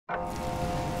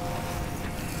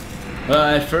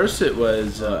At first it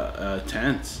was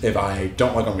tense. If I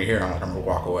don't like what I'm hearing, I'm gonna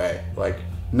walk away. Like,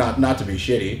 not to be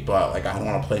shitty, but like I don't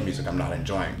want to play music I'm not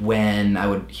enjoying. When I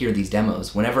would hear these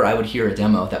demos, whenever I would hear a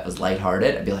demo that was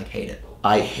lighthearted, I'd be like, hate it.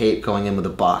 I hate going in with a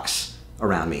box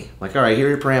around me. Like, all right, here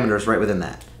are your parameters right within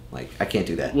that. Like, I can't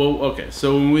do that. Well, okay,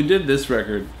 so when we did this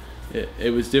record,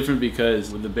 it was different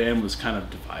because the band was kind of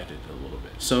divided a little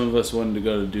bit. Some of us wanted to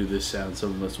go to do this sound,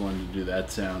 some of us wanted to do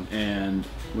that sound. And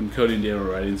when Cody and Dan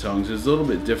were writing songs, it was a little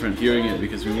bit different hearing it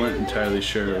because we weren't entirely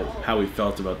sure how we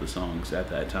felt about the songs at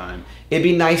that time. It'd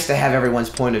be nice to have everyone's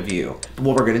point of view.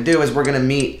 What we're gonna do is we're gonna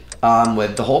meet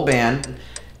with the whole band,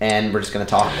 and we're just gonna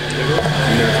talk. The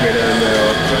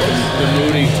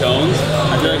moody tones,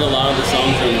 I feel like a lot of the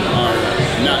songs are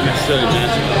not necessarily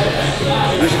matching.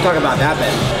 We should talk about that bit.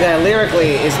 Yeah,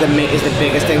 lyrically is the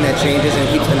biggest thing that changes and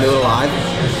keeps the mood alive.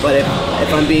 But if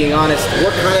I'm being honest, we're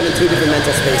kind of in two different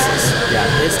mental spaces.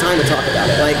 Yeah, it's time to talk about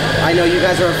it. Like, I know you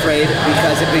guys are afraid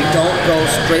because if we don't go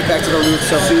straight back to the roots,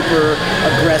 so super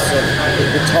aggressive,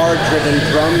 guitar-driven,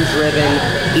 drum-driven,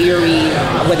 eerie,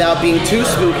 without being too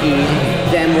spooky,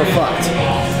 then we're fucked.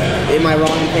 Am I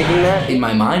wrong in thinking that? In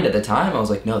my mind at the time, I was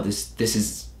like, no, this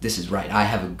is right. I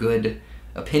have a good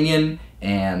opinion,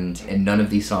 and none of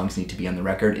these songs need to be on the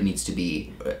record. It needs to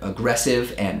be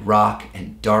aggressive and rock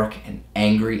and dark and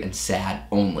angry and sad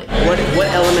only. What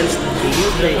elements do you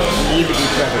think need to be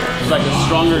prevalent? It's like a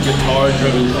stronger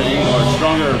guitar-driven thing or a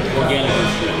stronger organic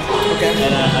instrument. Okay.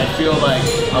 And I feel like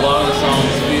a lot of the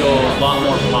songs feel a lot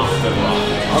more pop than rock.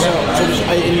 So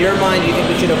in your mind, you think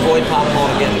we should avoid pop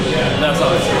altogether? That's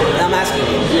all I'm saying. I'm asking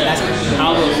you. Yeah,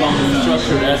 how those songs are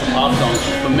structured as pop songs,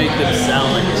 but make them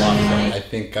sound like a rock song. I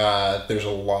think there's a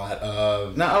lot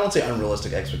of, I won't say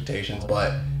unrealistic expectations,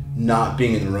 but not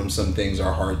being in the room, some things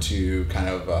are hard to kind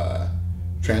of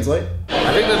translate.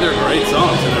 I think that they're great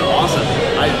songs and they're awesome.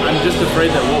 I'm just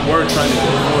afraid that what we're trying to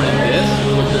go for in this,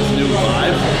 with this new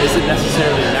vibe, isn't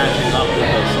necessarily matching up with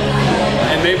those songs.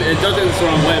 And maybe it doesn't in the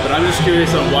wrong way, but I'm just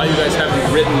curious on why you guys haven't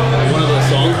written one of those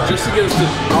songs just to get us to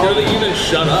really even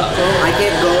shut up. I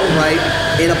can't go right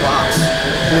in a box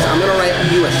because I'm gonna write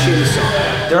you a shitty song.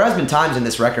 There has been times in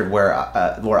this record where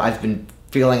I've been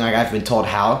feeling like I've been told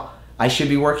how I should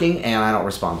be working, and I don't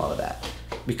respond well to that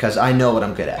because I know what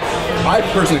I'm good at. I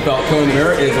personally felt Killing the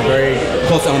Mirror is a very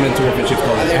close element to Riff and Chips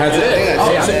Code. Has it?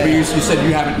 Oh, yeah. But you said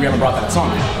we haven't brought that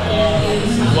song.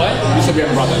 What? You said we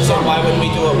haven't brought that song. Why wouldn't we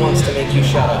do it once to make you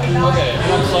shut up? Okay,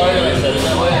 I'm sorry that I said it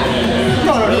that way.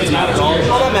 No, it's not at all. I'm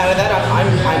not mad at that.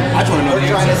 I just want to know.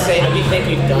 We're trying to say that we think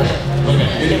we've done it.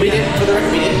 Okay. We didn't, for the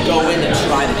record, we didn't go in and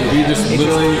try to do it. We just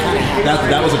literally,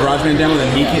 that was a GarageBand demo, then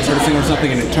he started singing or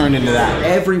something, and it turned into that.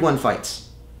 Everyone fights.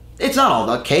 It's not all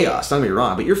about chaos, don't get me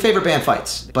wrong, but your favorite band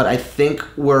fights. But I think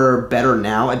we're better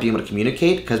now at being able to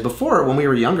communicate, because before, when we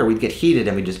were younger, we'd get heated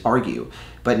and we'd just argue.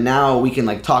 But now we can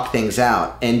like talk things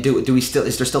out. And is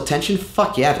there still tension?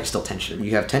 Fuck yeah, there's still tension.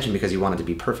 You have tension because you want it to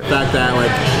be perfect. The fact that like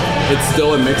it's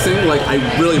still a mixing, like I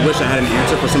really wish I had an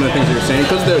answer for some of the things that you're saying,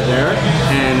 because they're there,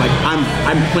 and like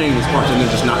I'm playing these parts and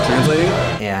they're just not translating.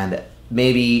 And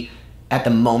maybe at the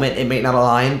moment it may not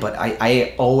align, but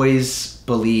I always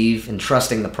believe in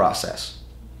trusting the process.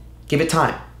 Give it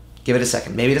time. Give it a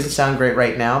second. Maybe it doesn't sound great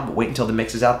right now, but wait until the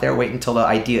mix is out there. Wait until the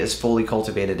idea is fully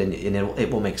cultivated, and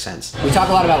it will make sense. We talk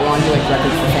a lot about wanting to make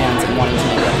records for fans and wanting to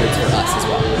make records for us as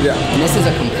well. Yeah. And this is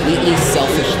a completely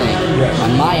selfish thing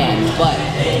on my end, but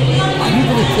I don't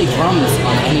really play drums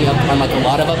on like a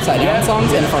lot of Upside Down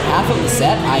songs, and for half of the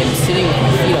set, I am sitting with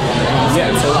my feet up on the drum set.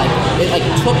 So like it like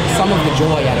took some of the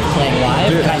joy out of playing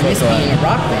live, and I miss being a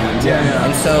rock band. Yeah.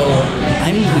 And so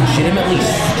I'm legitimately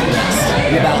stressed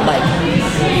about like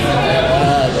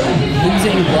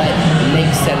losing what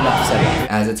makes Set It Off Set It Off.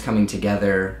 As it's coming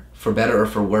together, for better or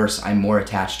for worse, I'm more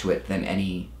attached to it than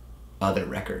any other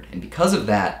record. And because of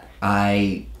that,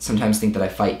 I sometimes think that I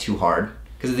fight too hard.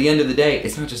 Because at the end of the day,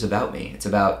 it's not just about me, it's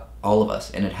about all of us,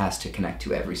 and it has to connect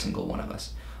to every single one of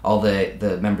us. All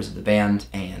the members of the band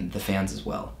and the fans as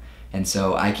well. And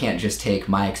so I can't just take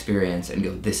my experience and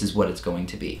go, this is what it's going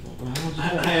to be.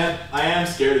 I am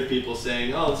scared of people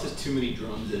saying, oh, this has too many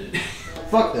drums in it.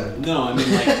 Fuck them. No, I mean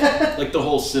like the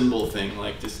whole cymbal thing,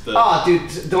 like just the... Oh, dude,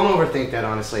 don't overthink that,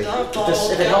 honestly.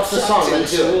 If it helps the song, then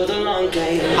do it.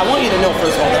 I want you to know,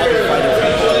 first of all, that I've been fighting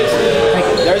for you. Like,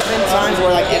 there's been times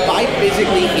where, like, if I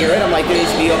physically hear it, I'm like, dude,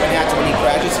 be open hats when he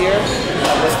crashes here.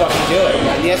 Let's fucking do it.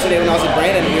 And yesterday when I was with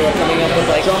Brandon, we were coming up with,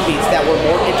 like, drum beats that were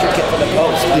more intricate for the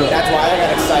post. Like, that's why I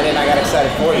got excited, and I got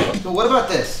excited for you. But what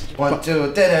about this? 1,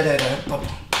 2, da-da-da-da.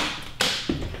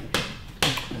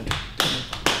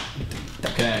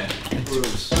 Okay.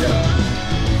 Bruce.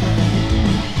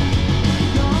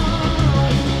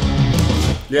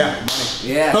 Yeah, money.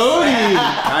 Yes.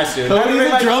 Nice, dude.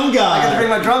 Cody's the drum guy. I got to bring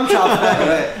my drum chops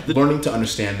back. Learning to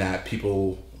understand that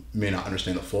people may not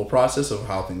understand the full process of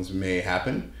how things may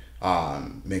happen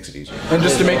makes it easier. And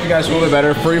just to make you guys feel a little bit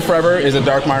better, Free Forever is a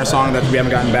Dark Minor song that we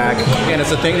haven't gotten back. And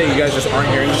it's a thing that you guys just aren't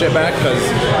hearing shit back, because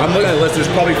I'm looking at the list, there's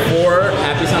probably 4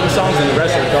 happy sounding songs and the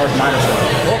rest are Dark Minor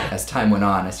songs. As time went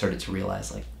on, I started to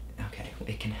realize, like, okay,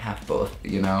 it can have both,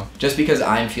 you know? Just because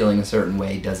I'm feeling a certain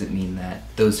way doesn't mean that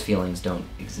those feelings don't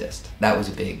exist. That was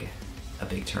a big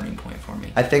turning point for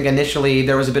me. I think initially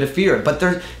there was a bit of fear, but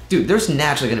there's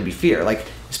naturally going to be fear. Like,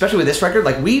 especially with this record,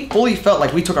 like we fully felt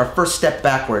like we took our first step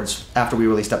backwards after we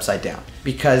released Upside Down,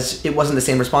 because it wasn't the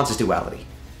same response as Duality.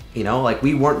 You know, like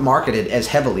we weren't marketed as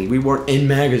heavily, we weren't in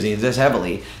magazines as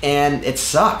heavily, and it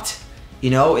sucked. You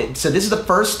know, so this is the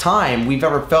first time we've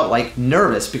ever felt like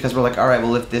nervous, because we're like, all right,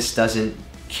 well, if this doesn't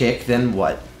kick, then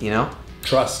what? You know?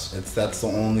 Trust. That's the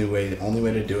only way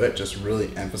to do it. Just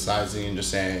really emphasizing and just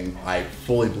saying, I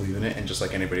fully believe in it, and just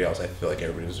like anybody else, I feel like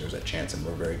everybody deserves that chance, and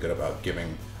we're very good about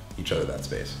giving each other that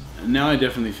space. Now I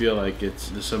definitely feel like it's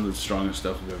some of the strongest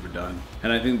stuff we've ever done.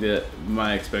 And I think that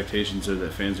my expectations are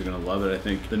that fans are going to love it. I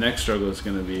think the next struggle is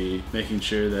going to be making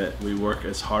sure that we work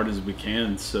as hard as we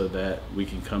can so that we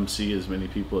can come see as many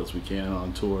people as we can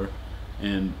on tour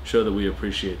and show that we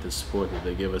appreciate the support that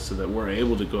they give us, so that we're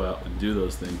able to go out and do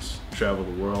those things, travel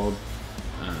the world,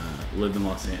 live in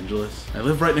Los Angeles. I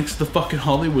live right next to the fucking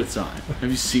Hollywood sign. Have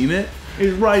you seen it?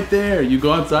 It's right there. You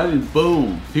go outside and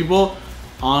boom. People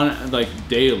on, like,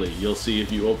 daily, you'll see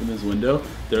if you open this window,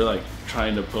 they're like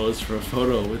trying to pose for a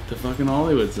photo with the fucking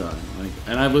Hollywood sign. Like,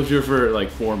 and I've lived here for like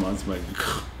 4 months. I'm like,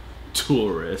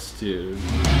 tourist, dude.